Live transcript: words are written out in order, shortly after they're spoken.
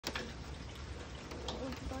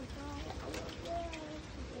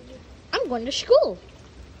going to school.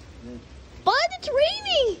 But it's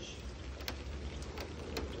raining.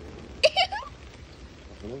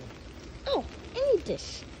 Oh, I need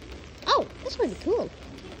this. Oh, that's pretty cool.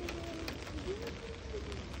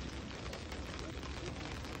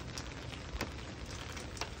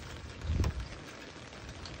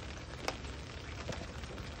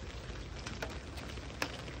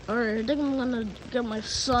 Alright, I think I'm gonna get my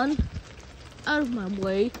son out of my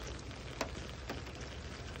way.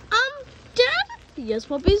 Dad? Yes,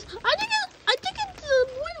 puppies. I think it's the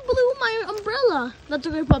wind blew my umbrella. That's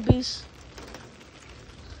okay, puppies.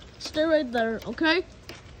 Stay right there, okay?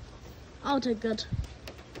 I'll take it.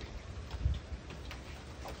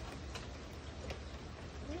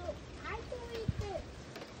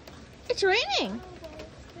 It's raining.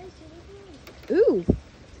 Ooh,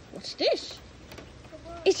 what's this?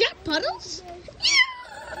 Is that puddles?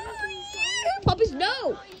 Yeah! Puppies,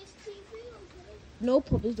 no! No,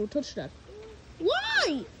 puppies, don't touch that.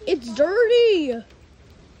 Why? It's dirty.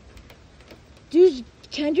 Dude,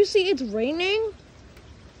 can't you see it's raining?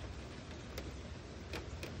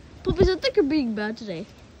 Puppies, I think you're being bad today.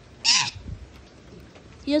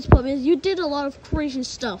 Yes, puppies, you did a lot of crazy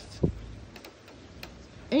stuff.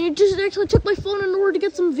 And you just actually took my phone in order to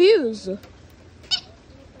get some views.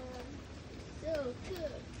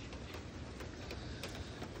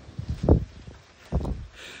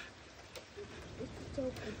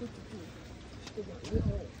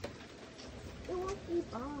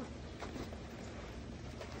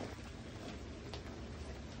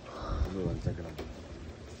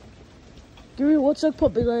 Give me 1 sec,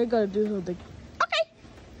 puppy. I gotta do something. Okay.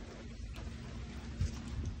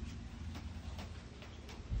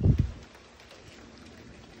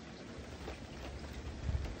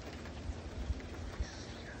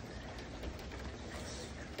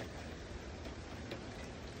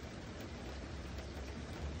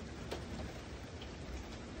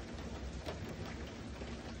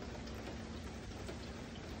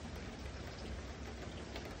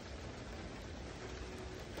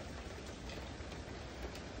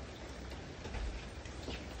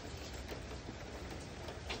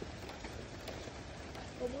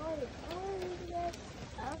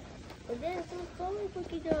 There's some phone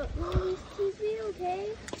cookies up. Mommy's TV,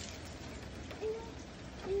 okay?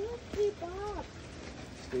 They won't keep up.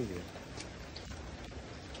 Stay here.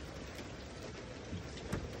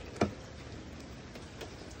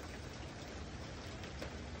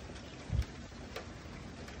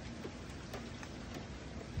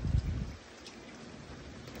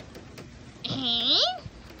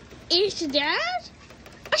 Is that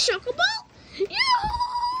a chocolate ball? Yeah!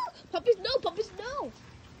 Puppies, no! Puppies, no!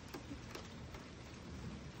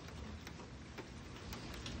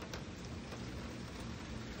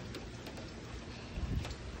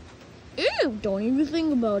 Ew, don't even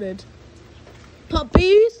think about it.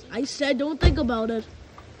 Puppies, I said don't think about it.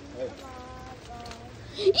 Hey.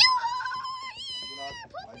 Yeah!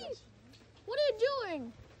 Puppies! What are you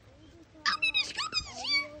doing?